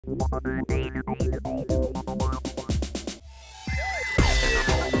At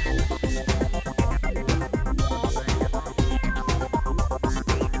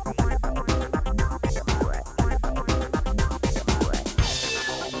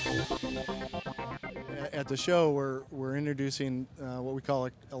the show, we're introducing what we call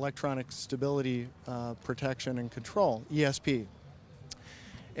electronic stability protection and control, ESP.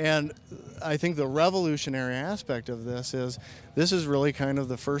 And I think the revolutionary aspect of this is really kind of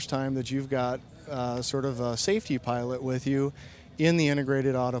the first time that you've got sort of a safety pilot with you in the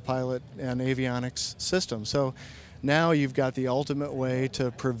integrated autopilot and avionics system. So now you've got the ultimate way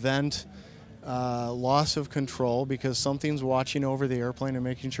to prevent loss of control because something's watching over the airplane and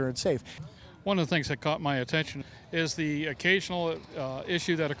making sure it's safe. One of the things that caught my attention is the occasional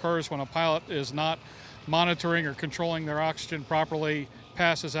issue that occurs when a pilot is not monitoring or controlling their oxygen properly,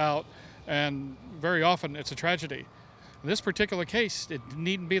 passes out, and very often it's a tragedy. In this particular case, it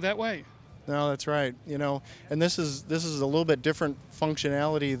needn't be that way. No, that's right. You know, and this is a little bit different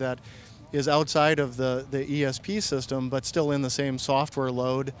functionality that is outside of the ESP system, but still in the same software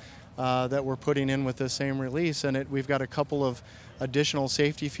load that we're putting in with the same release. And we've got a couple of additional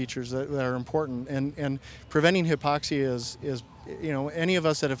safety features that are important. And preventing hypoxia is, you know, any of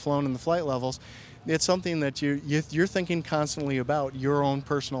us that have flown in the flight levels, it's something that you're thinking constantly about your own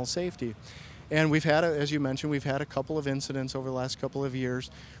personal safety. And we've had, as you mentioned, we've had a couple of incidents over the last couple of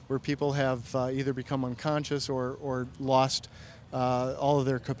years where people have either become unconscious or lost all of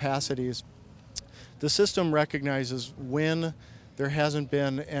their capacities. The system recognizes when there hasn't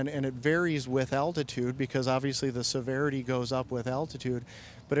been, and it varies with altitude because obviously the severity goes up with altitude,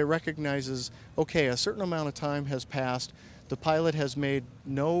 but it recognizes, okay, a certain amount of time has passed, the pilot has made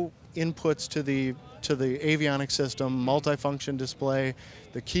no inputs to the avionics system, multifunction display,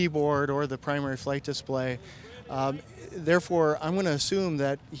 the keyboard, or the primary flight display. Therefore, I'm going to assume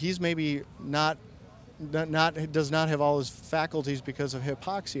that he's maybe does not have all his faculties because of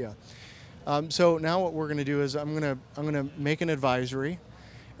hypoxia. So now what we're going to do is I'm going to make an advisory,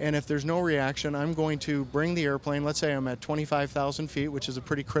 and if there's no reaction, I'm going to bring the airplane. Let's say I'm at 25,000 feet, which is a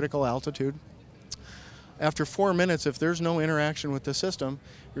pretty critical altitude. After 4 minutes, if there's no interaction with the system,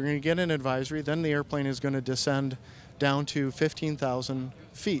 you're going to get an advisory. Then the airplane is going to descend down to 15,000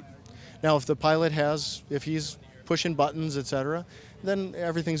 feet. Now, if the pilot if he's pushing buttons, etc., then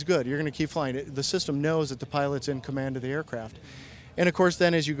everything's good. You're going to keep flying. The system knows that the pilot's in command of the aircraft. And of course,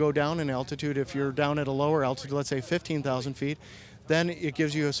 then as you go down in altitude, if you're down at a lower altitude, let's say 15,000 feet, then it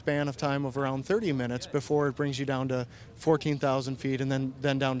gives you a span of time of around 30 minutes before it brings you down to 14,000 feet and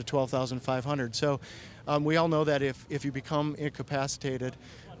then down to 12,500. So we all know that if you become incapacitated,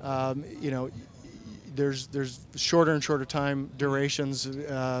 you know, there's shorter and shorter time durations,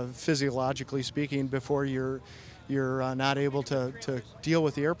 physiologically speaking, before you're not able to deal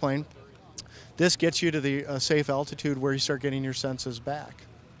with the airplane. This gets you to the safe altitude where you start getting your senses back.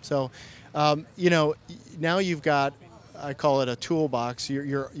 So, you know, now you've got, I call it a toolbox.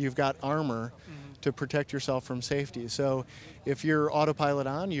 You've got armor to protect yourself from safety. So, if you're autopilot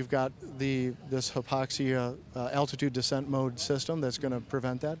on, you've got this hypoxia altitude descent mode system that's going to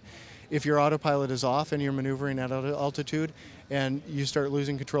prevent that. If your autopilot is off and you're maneuvering at altitude and you start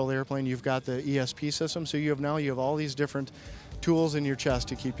losing control of the airplane, you've got the ESP system. So you have all these different tools in your chest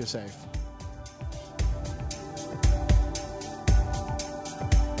to keep you safe.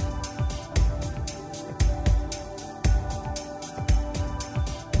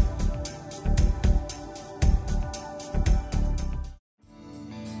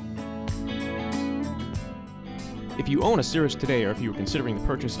 If you own a Cirrus today, or if you are considering the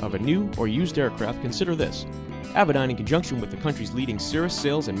purchase of a new or used aircraft, consider this. Avidyne, in conjunction with the country's leading Cirrus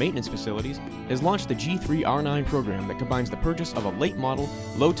sales and maintenance facilities, has launched the G3R9 program that combines the purchase of a late model,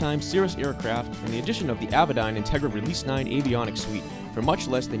 low-time Cirrus aircraft and the addition of the Avidyne Integra Release 9 Avionics suite for much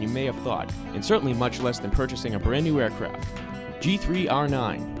less than you may have thought, and certainly much less than purchasing a brand new aircraft.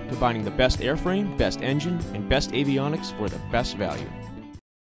 G3R9, combining the best airframe, best engine, and best avionics for the best value.